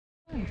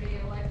You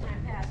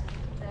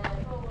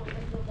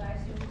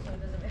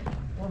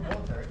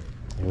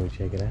want to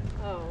check it out?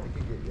 Oh.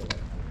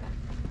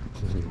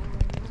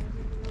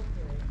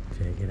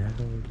 Check it out.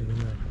 Look at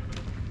that.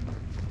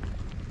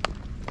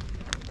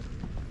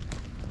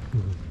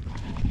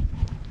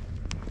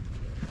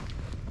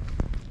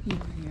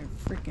 You're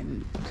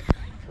freaking.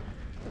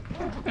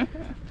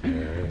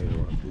 Alright,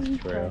 walk this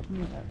trail.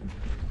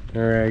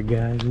 Alright,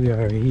 guys, we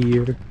are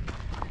here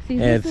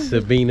at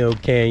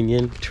Sabino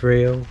Canyon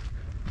Trail.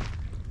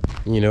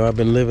 You know, I've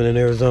been living in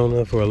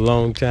Arizona for a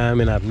long time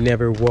and I've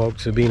never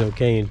walked Sabino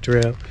Canyon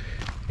Trail.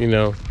 You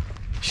know,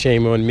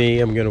 shame on me.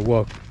 I'm gonna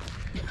walk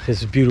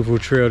this beautiful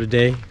trail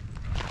today.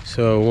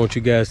 So I want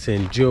you guys to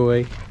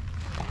enjoy.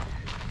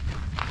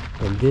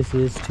 And this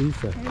is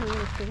Tucson.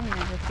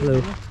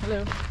 Hello.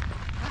 Hello.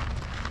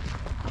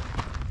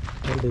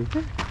 Hello.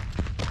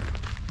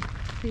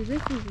 See,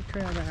 this is the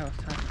trail that I was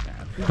talking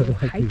about. If you go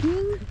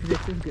hiking,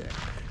 this is good.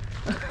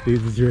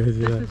 These are trails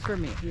you This like. is for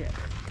me, yeah.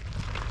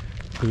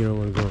 You don't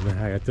want to go on the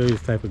hike. I tell you,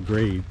 this type of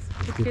grades.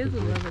 The kids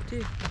will love it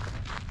too.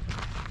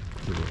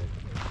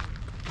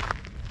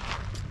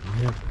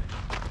 Yep.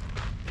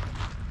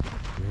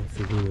 That's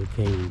a little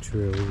Canyon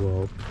Trail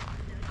walk.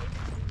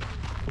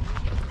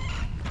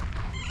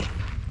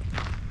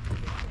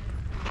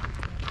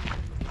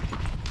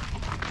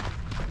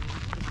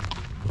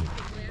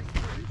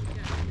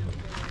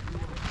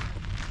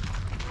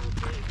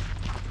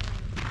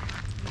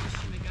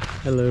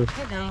 Hello.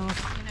 Hello.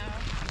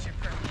 Here's your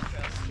permanent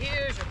address.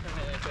 Here's your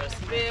permanent address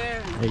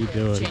there. How you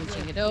doing?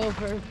 Changing it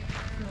over.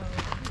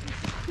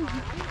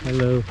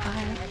 Hello.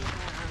 Hi.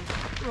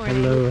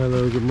 Hello,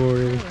 hello, good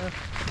morning. Hello.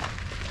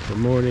 Good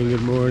morning,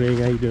 good morning.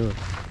 How you doing?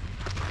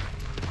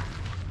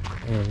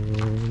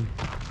 And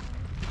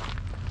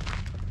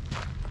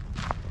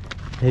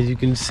as you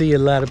can see, a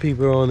lot of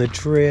people are on the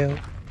trail.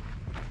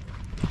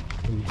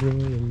 Enjoy,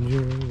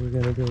 enjoy. We're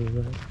gonna go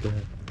right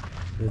there.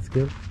 Let's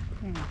go.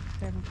 Yeah,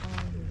 7 cars.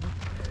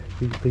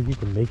 You think you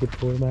can make it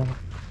 4 miles?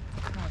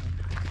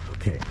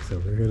 Okay, so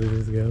we're gonna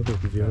just go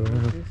enjoy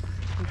around.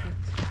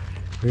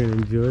 We're gonna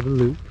enjoy the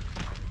loop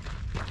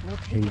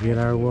and get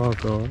our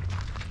walk on.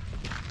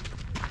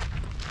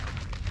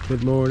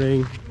 Good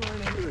morning.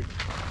 Morning.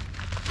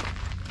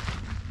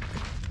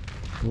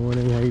 Good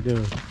morning, how you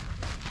doing?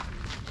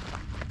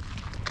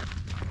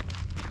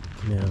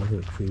 Now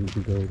look, see, we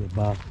can go to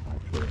Baja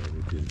Trail,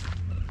 which is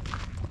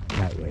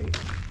that way.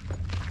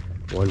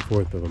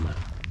 1/4 of a mile.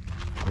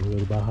 Wanna go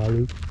to Baja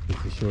Loop?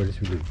 It's the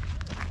shortest route.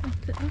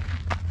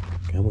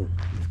 Come on,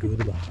 let's go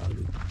to Baja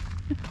Loop.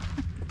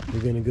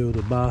 We're gonna go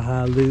to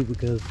Baja Loop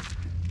because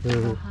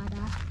her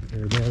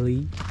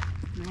belly.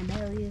 My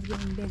belly is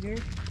getting bigger.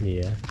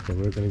 Yeah, so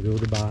we're gonna go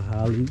to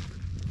Baja Loop.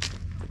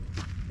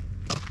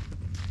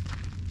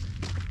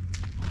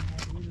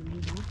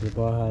 The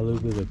Baja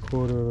Loop is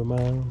 1/4 of a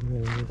mile.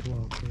 We're gonna just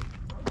walk it.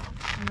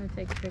 I'm gonna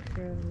take a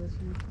picture of this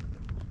one.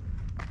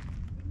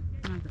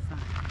 Not the sign.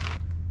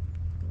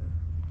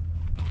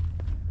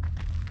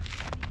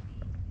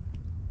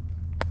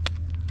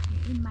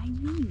 In my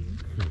knee.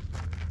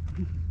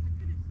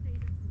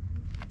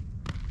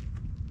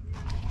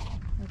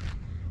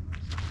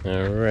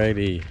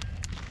 Alrighty.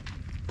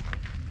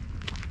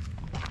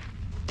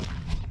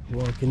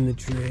 Walking the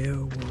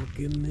trail,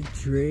 walking the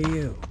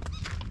trail.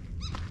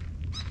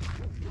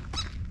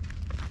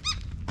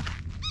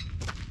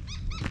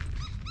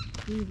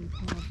 These is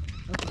called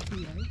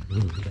Okapia.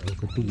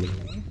 Okapia.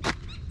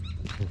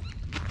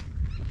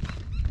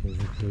 This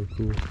is so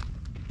cool.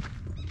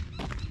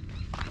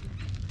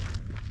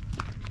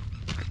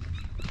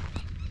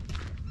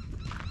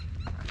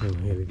 I'm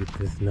here to get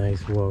this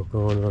nice walk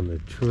on the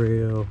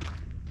trail.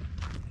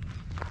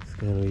 It's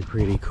gonna be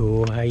pretty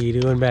cool. How you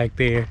doing back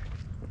there?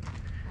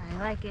 I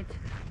like it.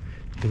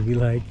 Do you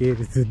like it?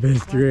 It's the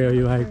best trail.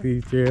 You like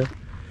these trails?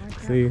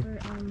 See? For,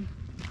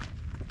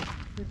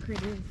 the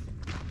critters.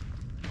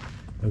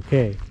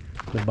 Okay,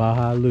 the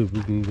Baja Loop.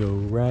 We can go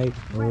right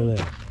or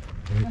left.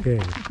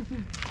 Okay.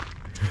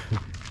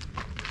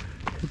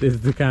 This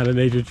is the kind of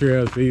nature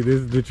trail. See,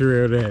 this is the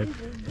trail that.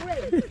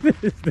 This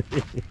is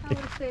great. I would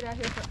have stayed out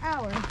here for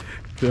hours.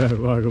 So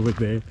I'm walking with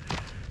them,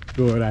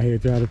 going out here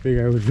trying to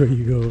figure out which way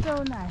you go.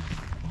 So nice.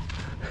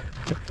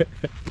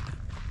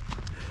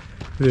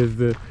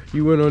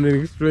 You went on an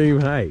extreme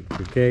hike,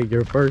 okay?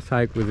 Your first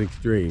hike was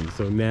extreme,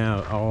 so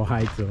now all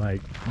hikes are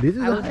like, this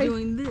is I a was hike?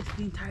 doing this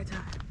the entire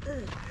time.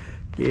 Ugh.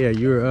 Yeah,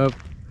 you were up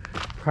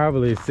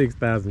probably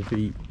 6,000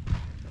 feet.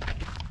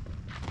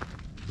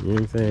 You know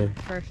what I'm saying?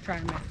 First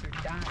trimester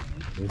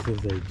dying. This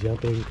is a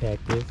jumping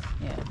cactus.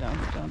 Yeah,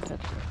 don't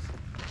touch this.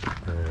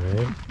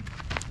 Alright.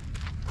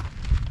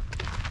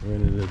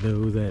 Run into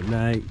those at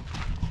night.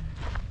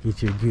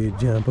 Get your good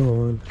jump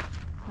on.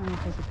 I'm gonna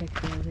take a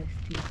picture of this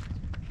too.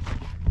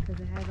 Because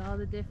it has all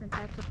the different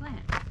types of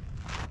plants.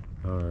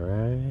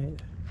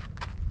 Alright.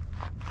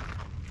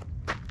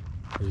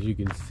 As you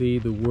can see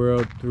the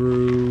world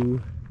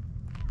through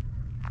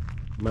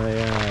my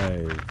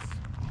eyes.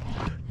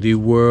 The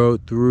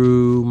world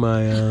through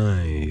my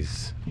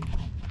eyes.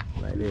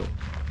 Like that.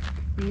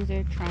 These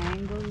are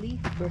triangle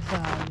leaf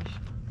corsage.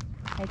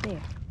 Right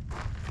there.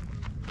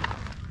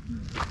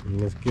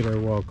 And let's get our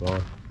walk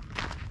on.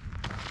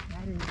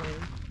 That is a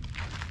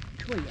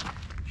cholla.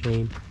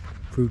 Chain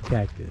fruit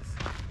cactus.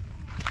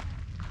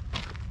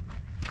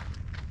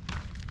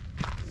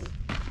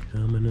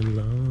 Coming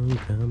along,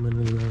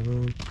 coming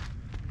along.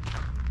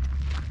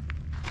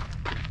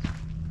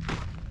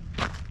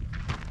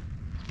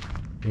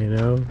 You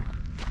know,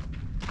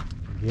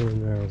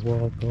 getting our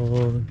walk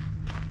on.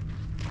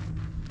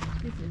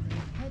 This is a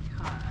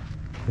hedgehog.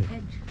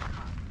 Hedgehog.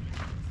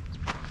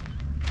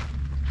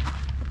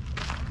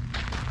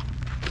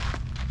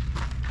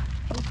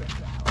 Paper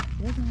flower.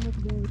 Doesn't look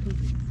very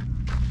pretty.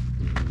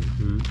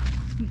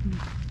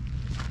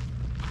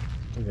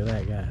 Look at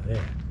that guy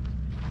there.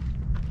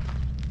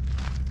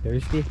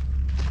 Thirsty? They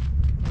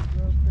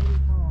grow pretty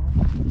tall.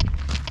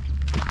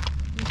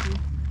 This is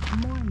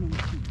Mormon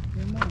tea.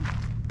 They're Mormon.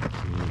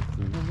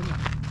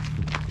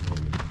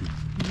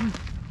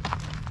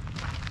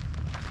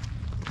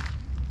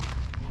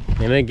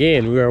 And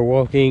again, we are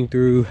walking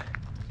through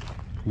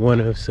one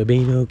of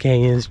Sabino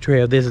Canyon's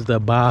trail. This is the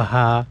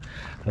Baja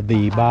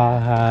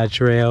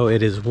Trail.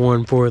 It is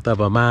 1/4 of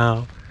a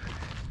mile.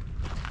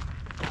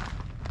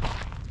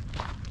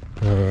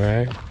 All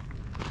right.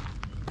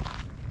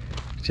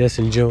 Just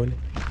enjoying it.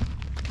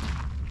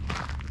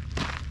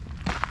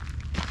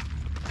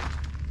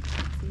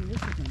 See,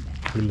 this isn't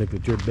bad. You look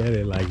at your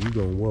belly like you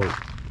gonna whoa.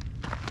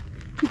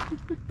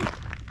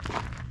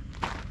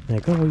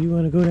 Like, oh, you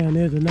want to go down?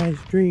 There's a nice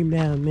stream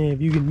down there if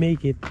you can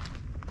make it.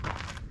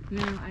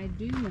 Now, I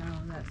do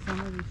know that some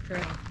of these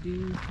trails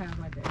do have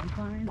like an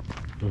incline.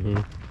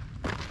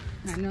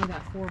 I know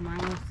that 4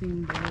 miles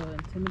seemed a little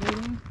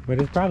intimidating.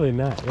 But it's probably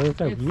not. You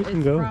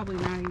can go. It's probably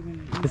not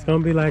even. It's going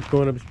to be like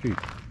going up the street.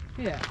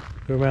 Yeah.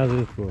 4 miles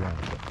is 4 miles.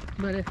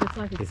 But if it's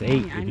like a It's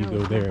canyon, 8 if I you know go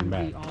it's there not and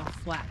gonna be back. all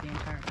flat the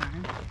entire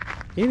time.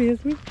 It is.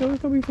 It's going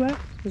to be flat.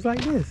 It's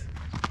like this.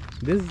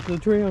 This is the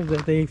trails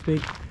that they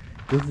expect.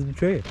 This is the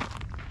trail.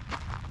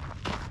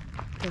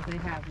 Because they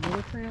have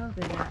little trails,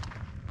 they got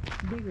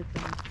bigger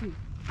trails too.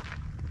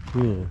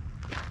 Yeah.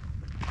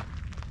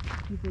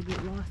 People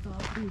get lost all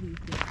through these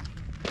things.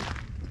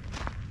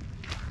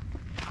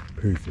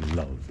 Person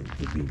lost in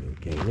Sabino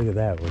Canyon. Look at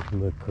that one. It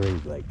look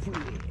crazy like.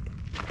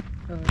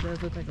 Oh, it does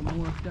look like a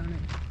morph, don't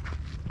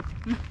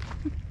it?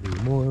 The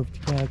morphed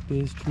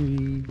cactus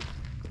tree.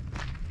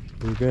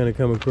 We're gonna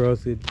come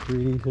across it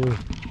pretty soon.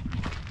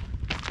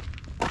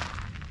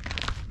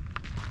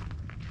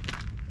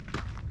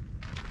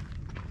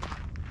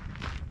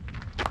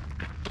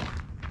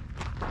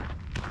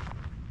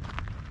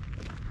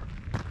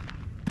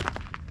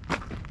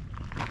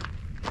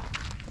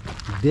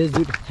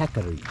 Desert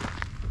hackery.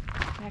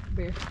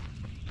 Hackberry.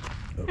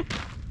 Oh.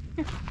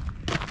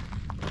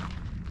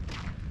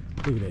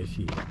 Look at that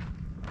shit.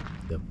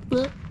 The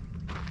fuck?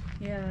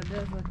 Yeah, it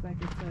does look like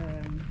it's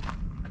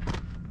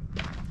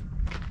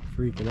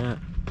Freaking out.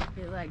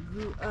 it like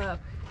grew up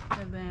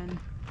and then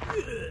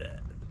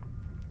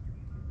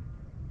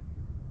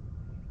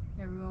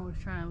everyone was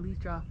trying to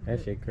leech off of That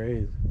it. shit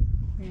crazy.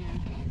 Yeah.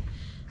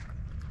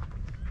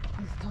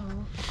 It's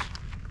tall.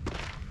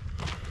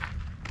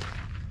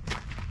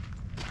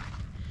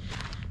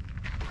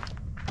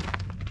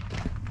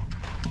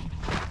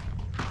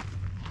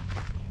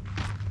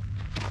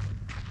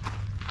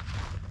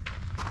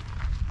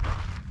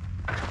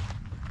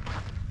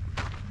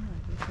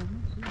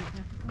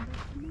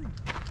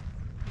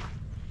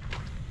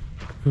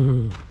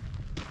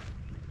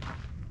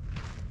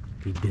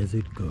 The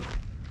desert god.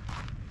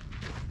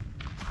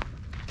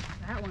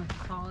 That one's the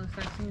tallest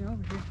I've seen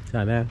over here.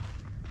 Saw that?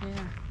 Yeah,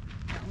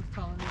 that one's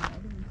taller than the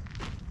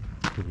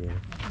other ones. Yeah.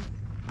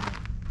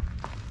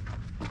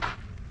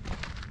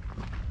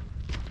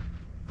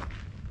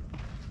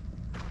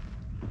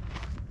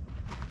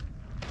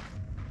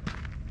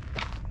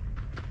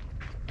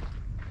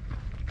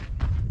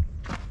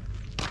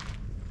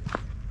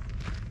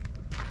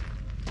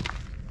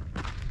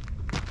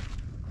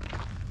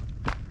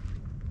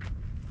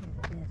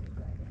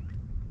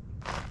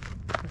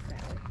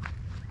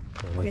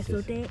 What's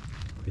this?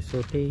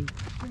 Risotto.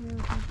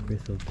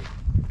 Risotto.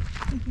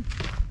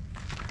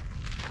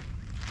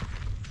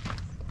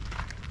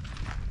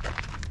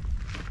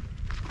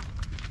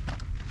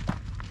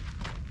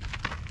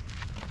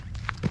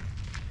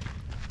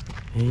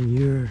 And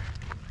you're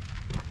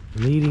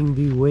leading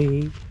the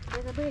way.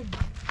 There's a bridge.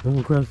 Don't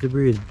across the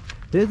bridge.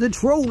 There's a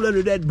troll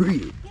under that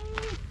bridge.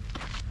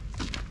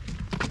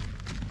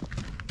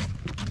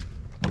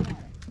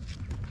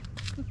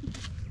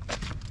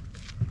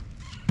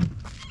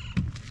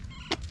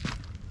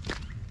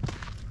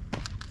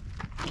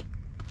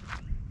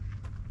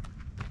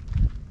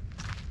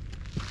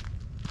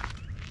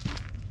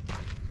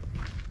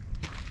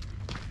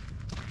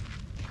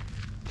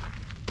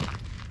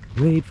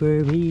 Wait for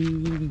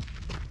me.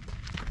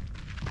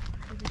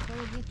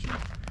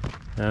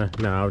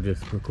 No, I was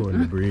just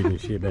recording the bridge and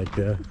shit back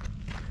there.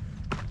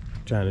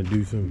 Trying to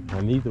do some.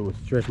 I need to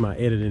stretch my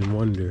editing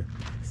wonder.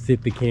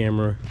 Sit the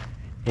camera,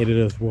 edit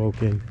us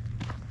walking.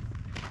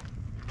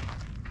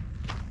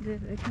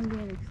 It can be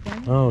an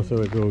extension. Oh,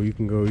 so you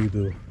can go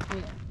either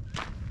And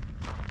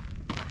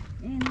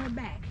we're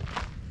back.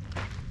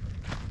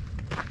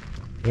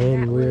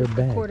 And we're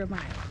back. Quarter mile.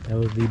 That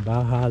was the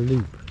Baja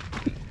Loop.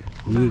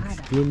 We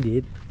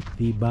extended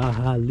the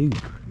Baja Loop.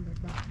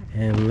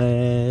 And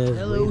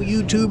hello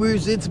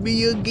YouTubers, it's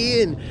me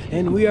again.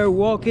 And we are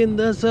walking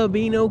the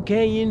Sabino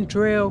Canyon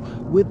Trail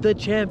with the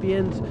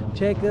champions.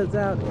 Check us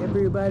out.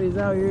 Everybody's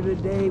out here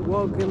today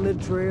walking the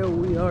trail.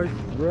 We are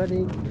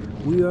running.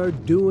 We are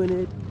doing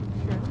it.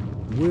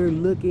 We're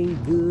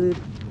looking good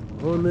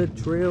on the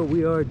trail.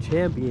 We are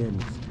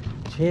champions.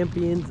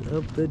 Champions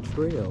of the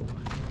trail.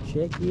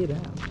 Check it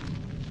out.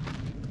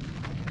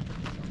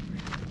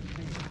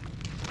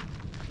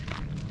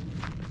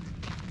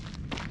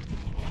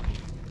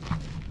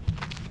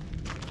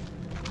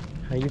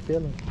 How you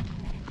feeling?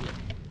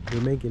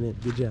 You're making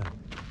it. Good job.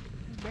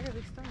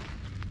 Barely started.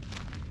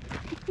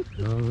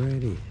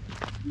 Alrighty.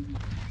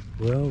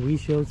 Well, we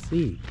shall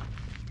see.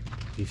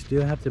 You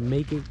still have to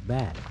make it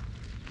back.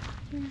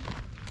 Yeah.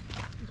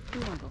 We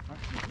won't go far.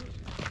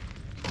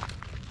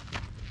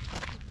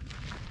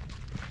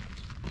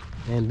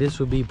 And this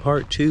will be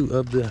part 2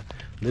 of the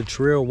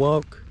trail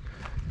walk.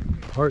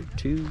 Part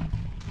 2.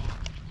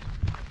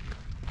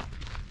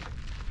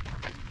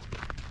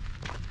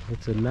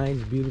 It's a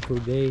nice, beautiful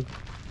day.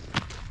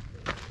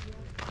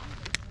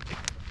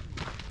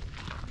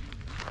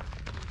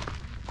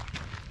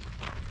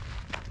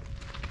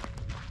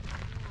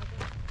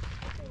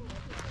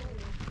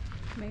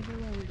 Maybe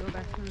when we go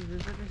back to the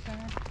visitor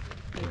center,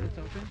 if it's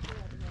open,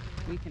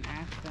 we can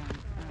ask them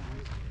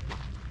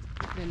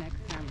the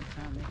next time we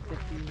come if they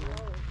do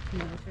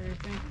military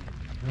thing.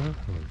 Oh.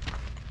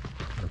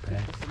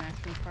 Okay. It's a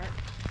national park.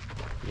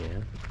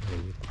 Yeah.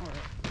 Maybe.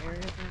 Or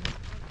area.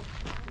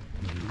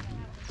 Maybe.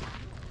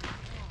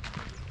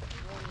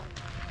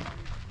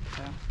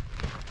 So.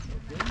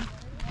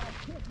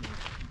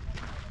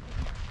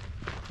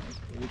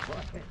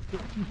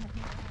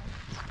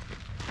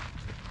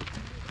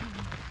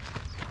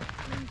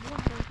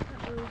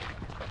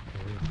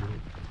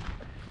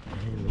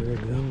 And we're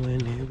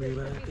going,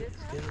 everybody's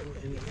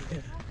going,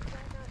 yeah.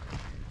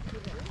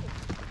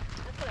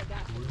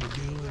 We're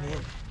doing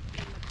it.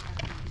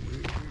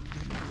 We're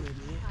doing it.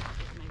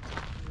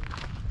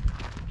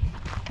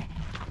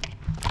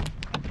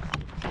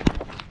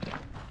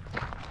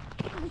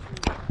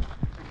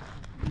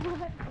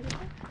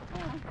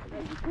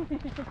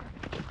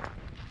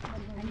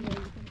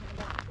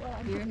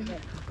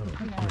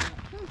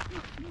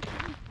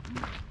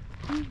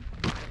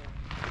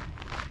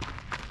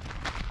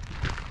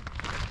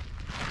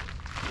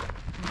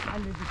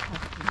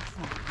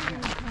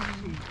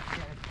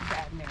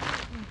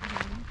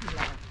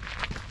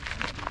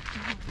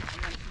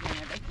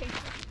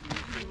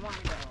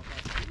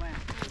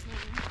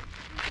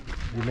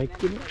 You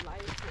making it?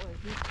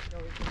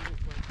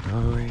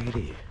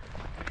 Alrighty.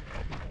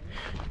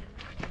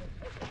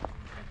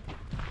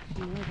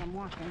 She knows I'm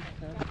walking,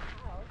 so.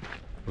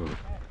 So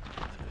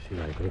she's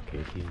like,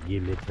 okay, she's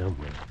getting it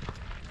somewhere.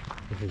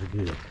 This is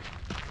good.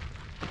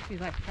 She's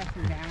like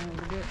pressing down a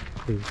little bit.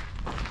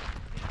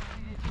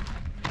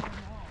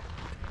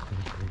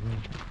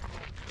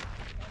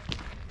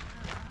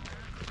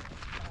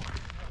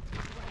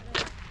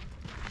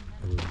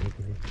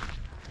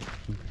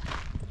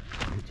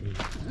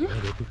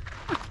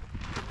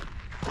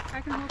 I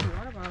can hold the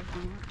water bottle if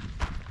you want.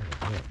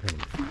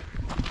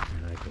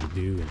 And I can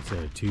do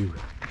instead of two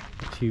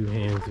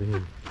hands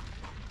being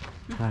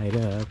tied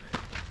up.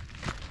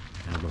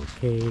 I'm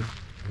okay.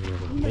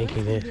 I'm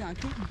making it.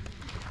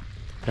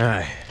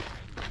 Alright.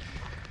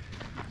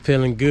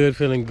 Feeling good,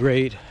 feeling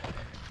great.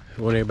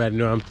 I want everybody to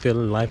know I'm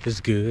feeling life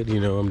is good. You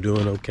know, I'm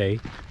doing okay.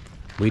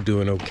 We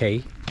doing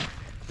okay.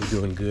 We're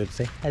doing good.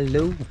 Say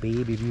hello,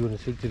 baby, if you want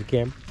to speak to the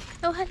camera.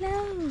 Oh, hello.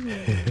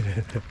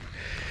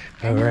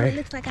 All right. It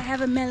looks like I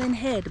have a melon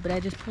head, but I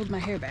just pulled my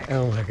hair back.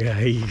 Oh my God,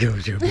 here you go,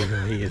 your big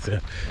old head.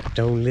 So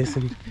don't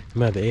listen.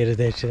 I'm about to edit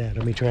that shit out.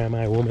 Don't be trying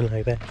my woman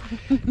like that.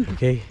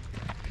 Okay?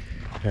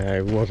 All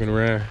right, walking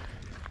around,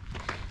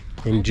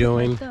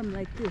 enjoying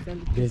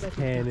this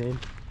canyon.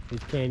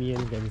 This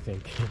canyon, let me say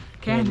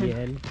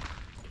canyon.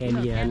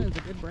 Canyon's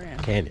a good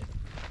brand.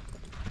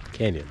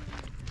 Canyon.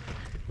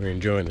 We're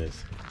enjoying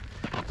this.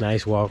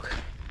 Nice walk.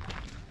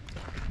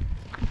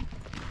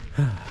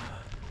 Nice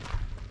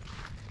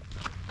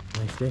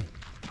day.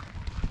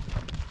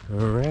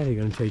 Alrighty,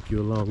 gonna take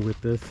you along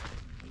with us.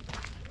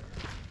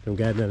 Don't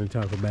got nothing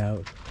to talk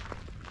about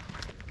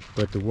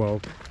but the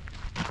walk.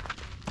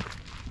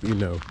 You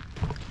know,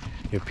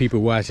 if people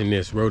watching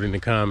this wrote in the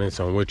comments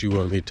on what you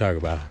want me to talk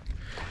about,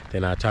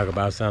 then I'll talk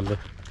about something.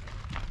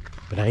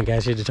 But I ain't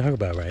got shit to talk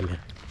about right now.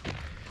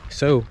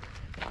 So,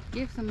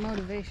 give some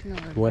motivational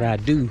advice what I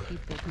do for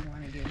people who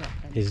want to give up.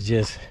 is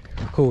just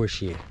core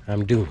shit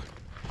I'm doing.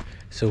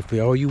 So for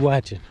all you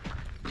watching,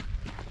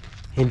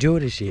 enjoy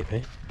this shit,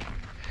 man.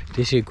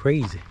 This shit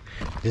crazy.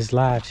 This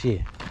live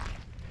shit.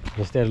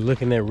 Instead of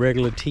looking at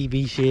regular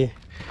TV shit,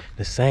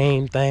 the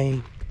same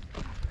thing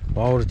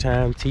all the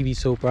time, TV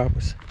soap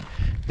operas.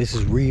 This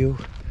is real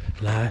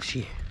live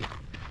shit.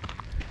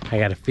 I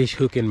got a fish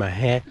hook in my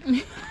hat.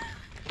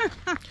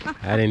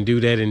 I didn't do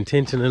that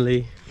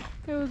intentionally.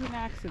 It was an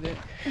accident.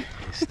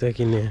 It's stuck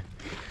in there,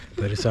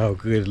 but it's all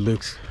good. It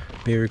looks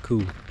very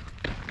cool.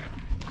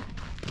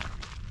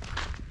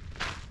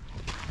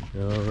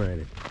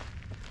 Alrighty,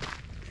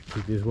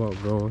 keep this walk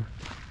going,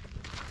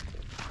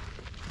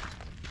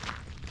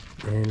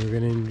 and we're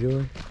gonna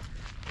enjoy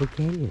the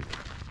canyon.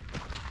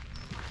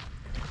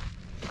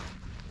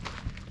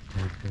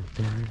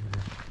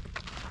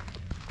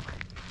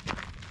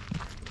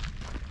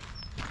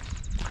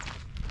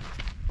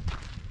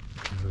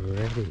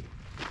 Alrighty,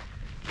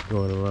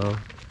 going along.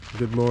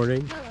 Good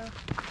morning.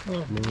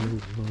 Hello. Good morning.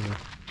 Good morning.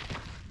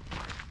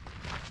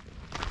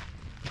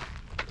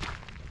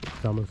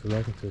 Thomas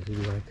Selected says he'd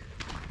like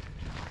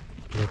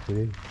to get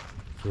in.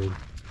 So,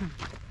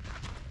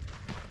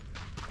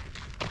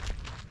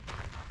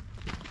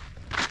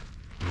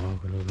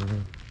 walking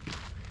around.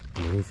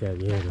 And he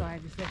said, yeah, That's why I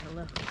just said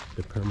hello.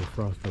 the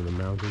permafrost on the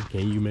mountain.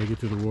 Can you make it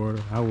to the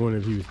water? I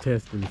wondered if he was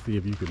testing to see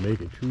if you could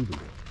make it to the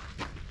water.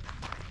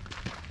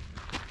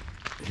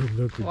 He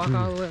looked at Walk you.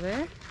 all the way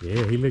there?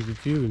 Yeah, he looked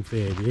at you and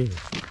said, yeah.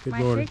 Good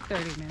Might morning. take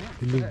 30 minutes.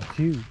 He looked at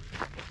you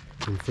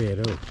and said,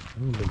 oh, I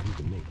don't think you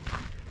can make it.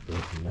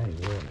 There's some nice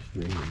water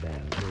streaming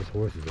down. There's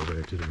horses over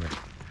there to the right.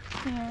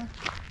 Yeah.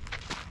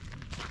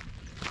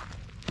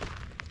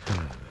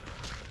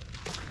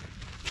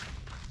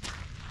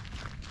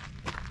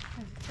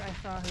 I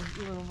saw his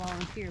little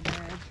volunteer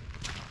badge.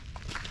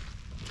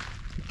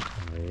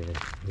 Oh yeah,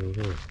 there you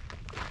go.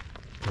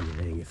 I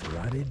mean, it's a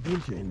lot of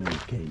adventure in those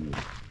canyons.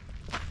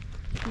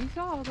 You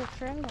saw the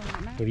trail on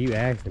the map. If you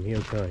asked him,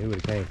 he'll tell you. He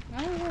would have came.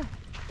 Oh, yeah.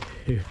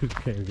 He would have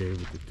came and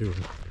gave it the tour.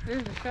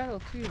 There's a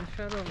shuttle, too. The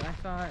shuttle, I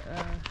saw it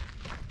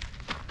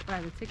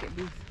by the ticket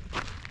booth.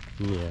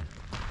 Yeah.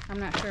 I'm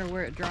not sure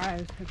where it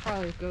drives. It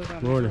probably goes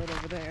on the Morning. road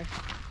over there.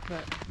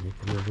 But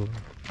Making it along.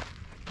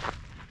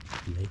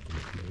 Making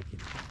it.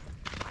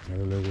 I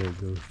don't know where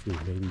it goes to.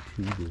 Maybe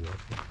to the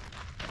water.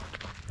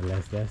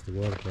 Unless that's the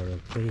water part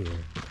up there.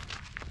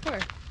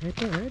 where? Right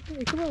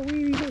there. Come on, where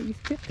you go? You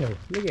tiptoe.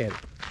 Look at it.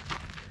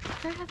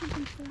 That hasn't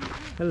been so long.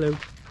 Hello.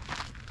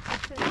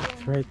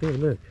 It's right there,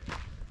 look.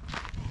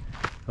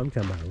 I'm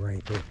talking about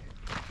right there.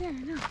 Yeah, I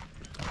know.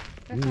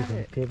 We That's not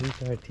it.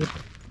 started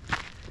tipping.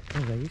 I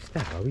was like, you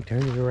stop. Are we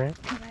turning around?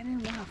 Because I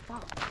didn't want to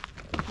fall.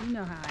 You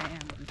know how I am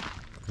with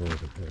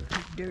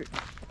dirt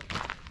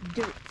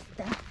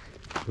stuff.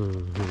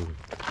 Mm-hmm.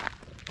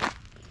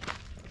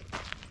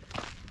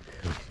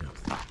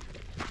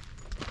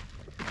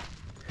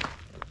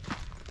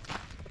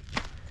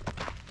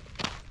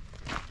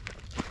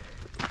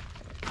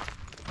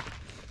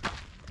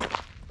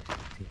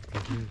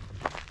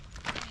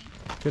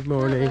 Good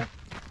morning.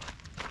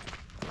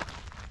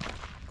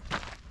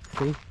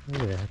 See?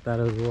 Oh, yeah, I thought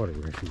it was water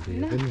rushing there,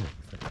 No. didn't it?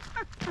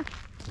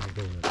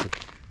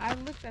 I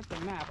looked at the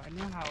map. I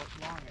know how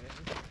long it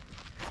is.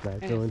 It's not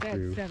And going it said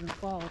through. 7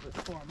 Falls is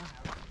 4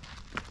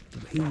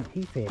 miles.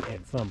 He said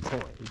at some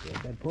point. He said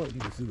at that point you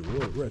can see the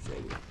water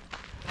rushing.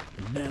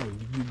 And now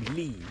you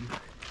believe.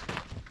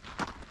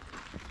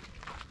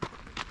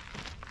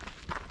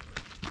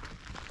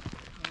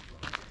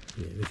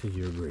 Yeah, this is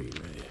your grade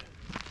right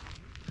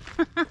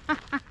here.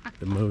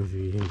 The most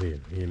you can do,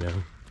 you know.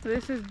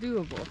 This is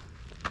doable.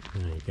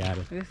 You got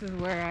it. This is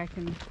where I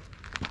can do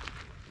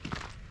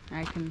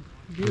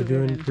You're it.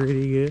 doing and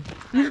pretty good.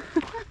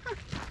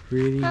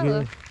 Pretty Hello.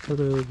 good.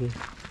 Hello again.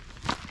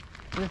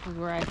 This is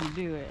where I can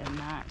do it and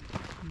not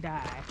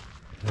die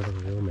Hello,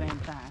 at the man. same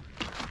time.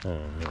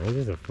 It's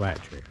just a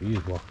flat trick. You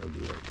just walk over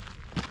it.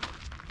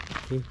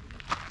 See?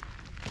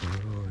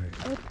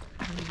 Alright. Up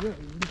the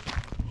road.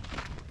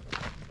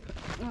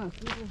 Oh,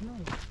 see, there's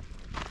noise.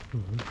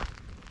 Mm-hmm.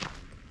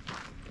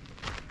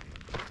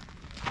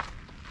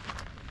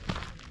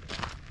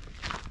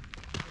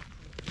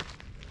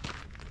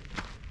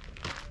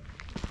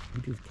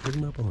 We just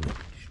came up on the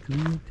street.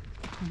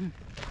 Mm-hmm.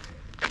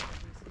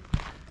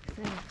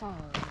 7 Falls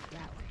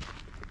that way.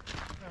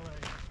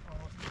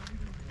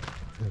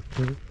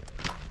 Okay.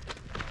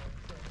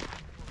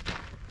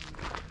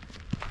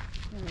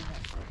 Where is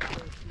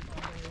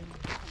that?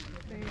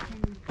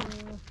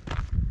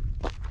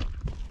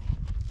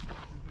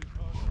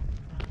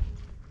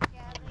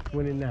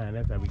 29,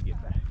 that's how we get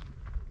back.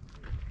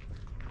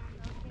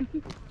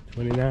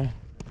 29?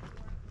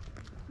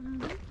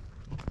 Mm-hmm.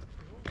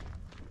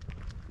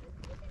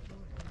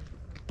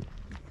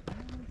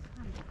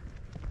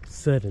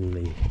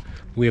 Suddenly,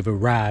 we have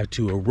arrived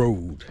to a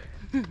road.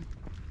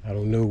 I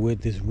don't know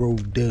what this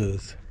road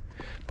does,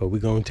 but we're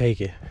gonna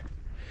take it.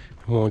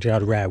 I want y'all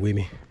to ride with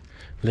me.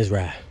 Let's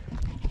ride. I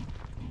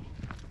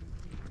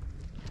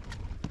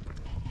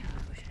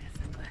wish I had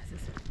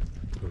sunglasses.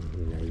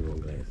 Now you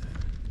want glasses.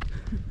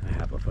 I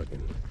have a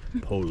fucking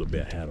polar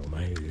bear hat on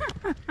my head.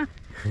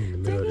 In the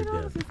middle Take of it the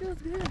off, desert. it feels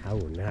good. I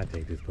will not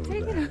take this polar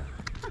Take bear it hat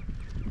off.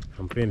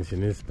 I'm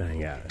finishing this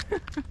thing out.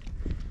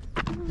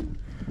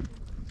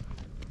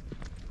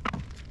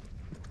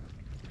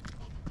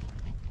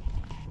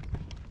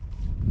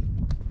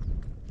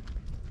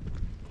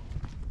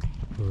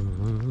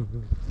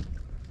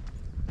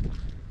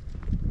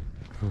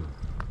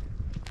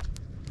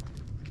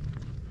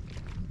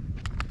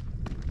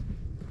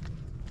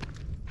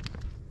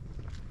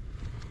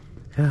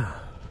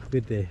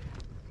 Good day.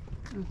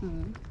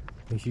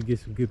 Make sure you get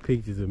some good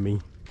pictures of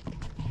me.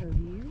 Of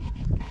you?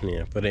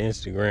 Yeah, for the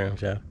Instagram,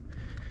 child.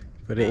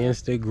 For the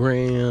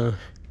Instagram.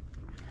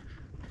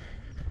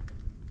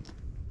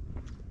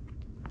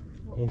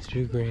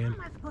 Instagram. How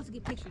am I supposed to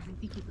get pictures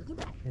if you keep looking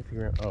back?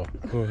 Instagram. Oh,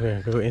 go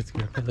ahead. Go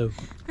Instagram. Hello.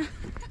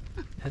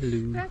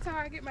 Hello. That's how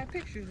I get my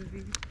pictures of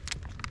you.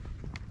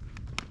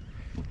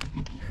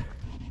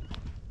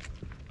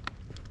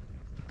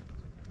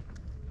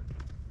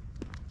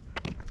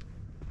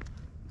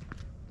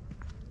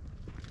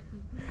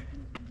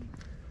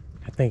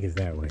 I think it's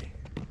that way.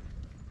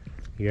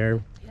 You heard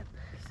me? Yep,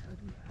 so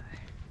do I.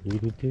 You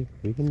do too.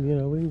 We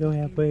can, we can go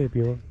halfway if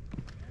you want.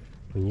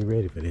 When you're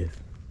ready for this.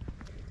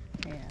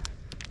 Yeah.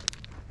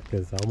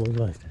 Because it's almost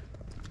lunchtime.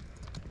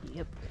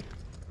 Yep.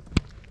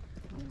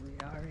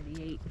 We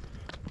already ate.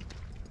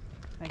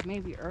 Like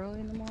maybe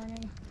early in the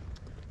morning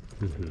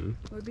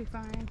would be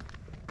fine.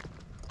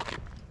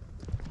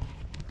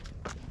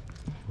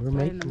 We're but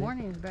making in the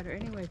morning is better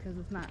anyway because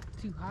it's not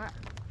too hot.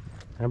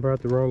 I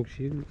brought the wrong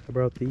shoes. I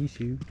brought these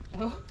shoes.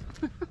 Oh.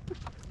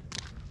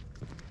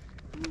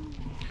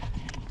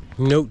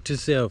 Note to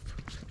self: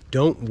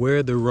 don't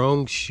wear the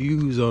wrong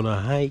shoes on a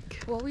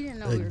hike. Well, we didn't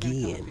know we were going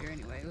to come up here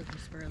anyway. It was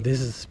just spur of the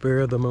This is spur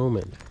of the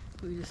moment.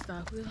 We just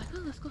stopped. We were like,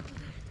 oh, let's go over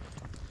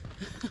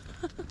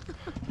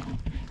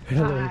there.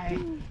 Hello. Hi.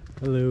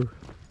 Hello.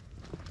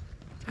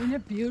 Isn't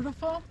it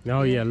beautiful?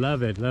 Oh yeah,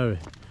 love it, love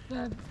it.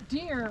 The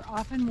deer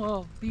often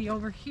will be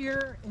over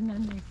here and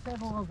then they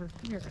settle over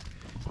here.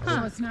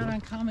 So it's not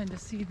uncommon to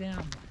see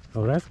them.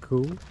 Oh, that's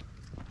cool.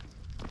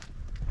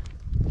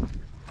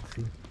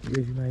 See,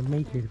 you might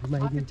make it.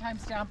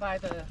 Oftentimes down by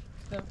the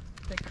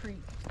creek.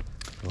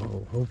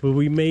 Oh, hopefully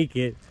we make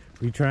it.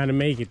 We're trying to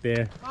make it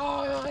there.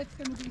 Oh, it's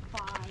going to be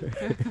fine.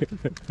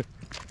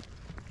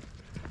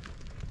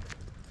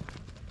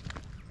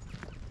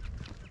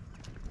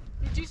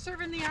 Did you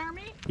serve in the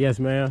Army? Yes,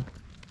 ma'am.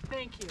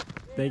 Thank you.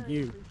 Thank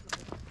you.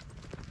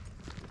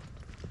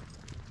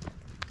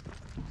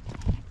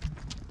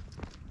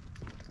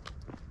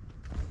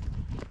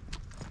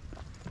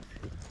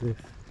 This.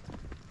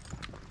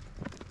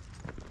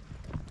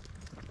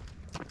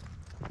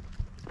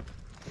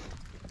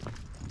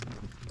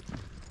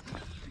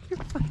 You're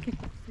fucking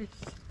fish.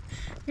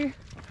 Here.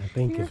 I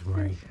think it's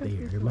right there.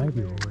 It might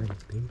be right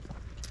there.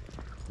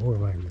 Or it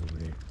might be over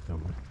there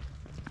somewhere.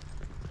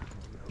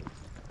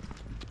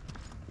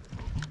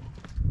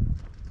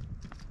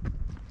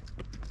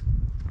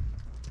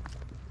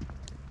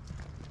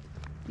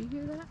 Do you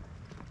hear that?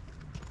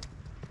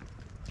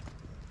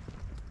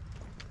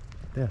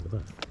 That's the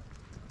bus.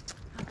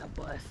 Like a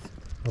bus.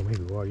 Oh,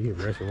 maybe water. You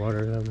hear rushing water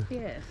or something?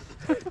 Yes.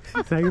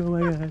 It's like, oh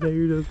my God, there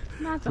you go.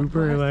 Not the We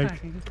probably bus.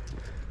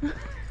 like,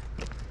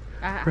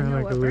 I probably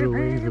know like a little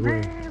ways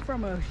away.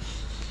 from a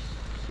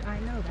I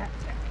know that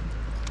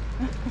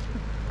sound.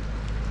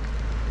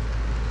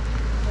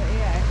 But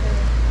yeah, I heard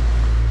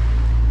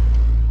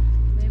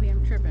it. Maybe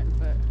I'm tripping,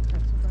 but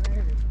that's what I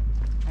heard.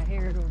 I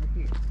hear it over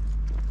here.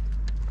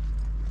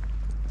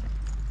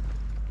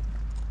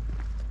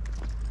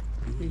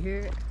 You hear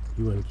it?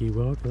 You want to keep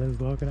walking? Let's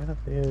walk it out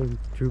there,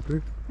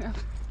 trooper. Yeah.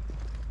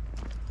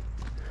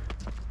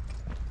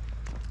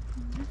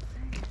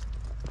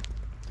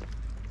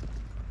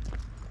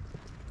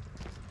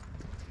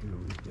 Here we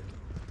go.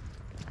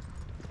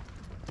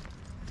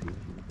 See if we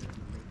can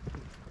make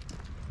it.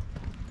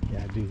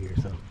 Yeah, I do hear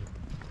something.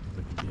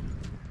 Look again.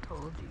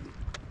 Told you.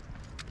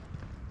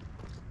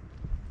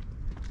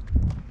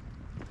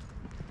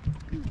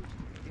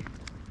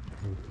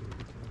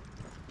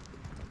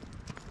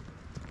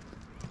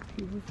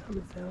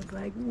 It sounds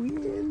like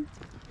wind.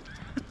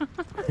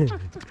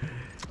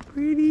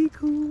 Pretty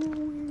cool.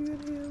 We're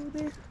gonna go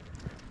there.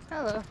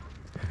 Hello.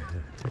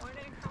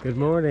 Good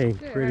morning.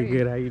 Good, Pretty how are you?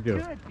 good. How you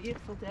doing? Good,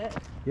 beautiful day.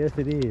 Yes,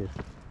 it is.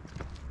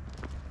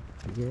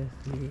 Yes,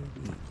 it is.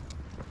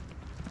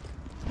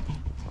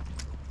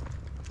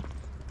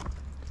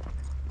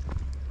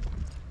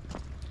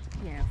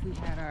 Yeah, if we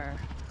had our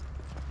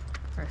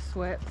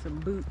sweats and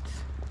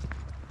boots.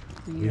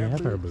 We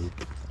have our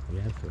boots. We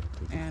have our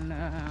boots. And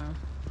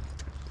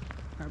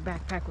our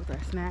backpack with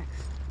our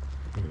snacks.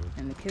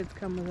 And the kids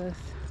come with us.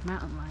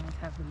 Mountain lions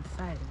have been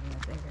sighted in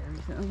this area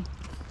recently.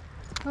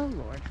 Oh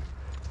Lord.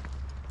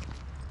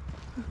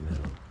 No.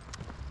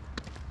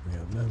 We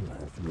have no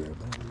life to worry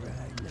about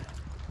right now.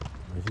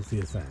 Once you see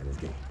a sign, it's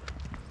game.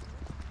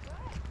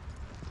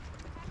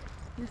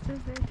 This is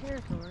their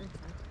territory. So.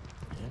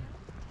 Yeah.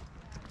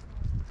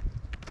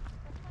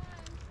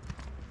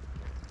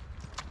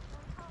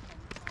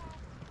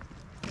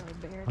 So a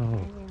bear Oh,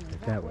 canyon is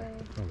it's that way.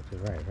 Oh, to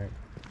the right, right?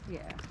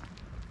 Yeah.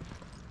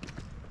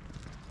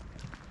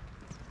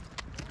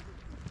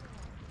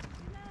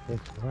 There's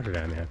water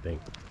down there, I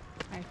think.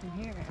 I can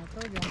hear it. I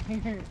told you I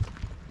can hear it.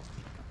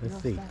 Let's No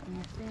see. stopping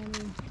or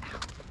standing.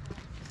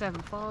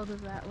 Seven Falls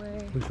is that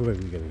way. Which way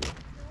we gonna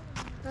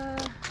go?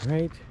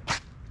 Right?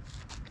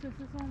 This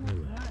is almost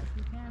nuts.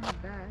 You can't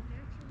head back.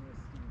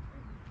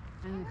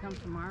 And then come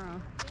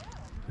tomorrow.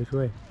 Which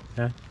way?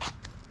 Huh?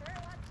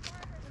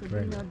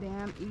 Sabino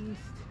Dam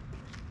east.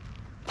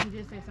 He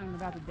did say something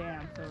about the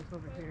dam, so it's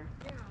over here.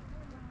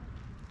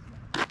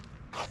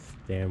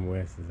 Dam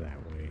West is that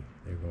way.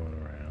 They're going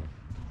around.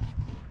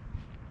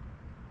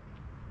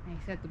 And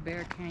he said the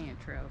Bear Canyon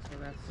Trail, so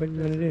that's. What are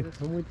you gonna do?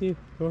 I'm with you.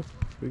 Go.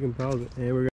 We can pause it. And we're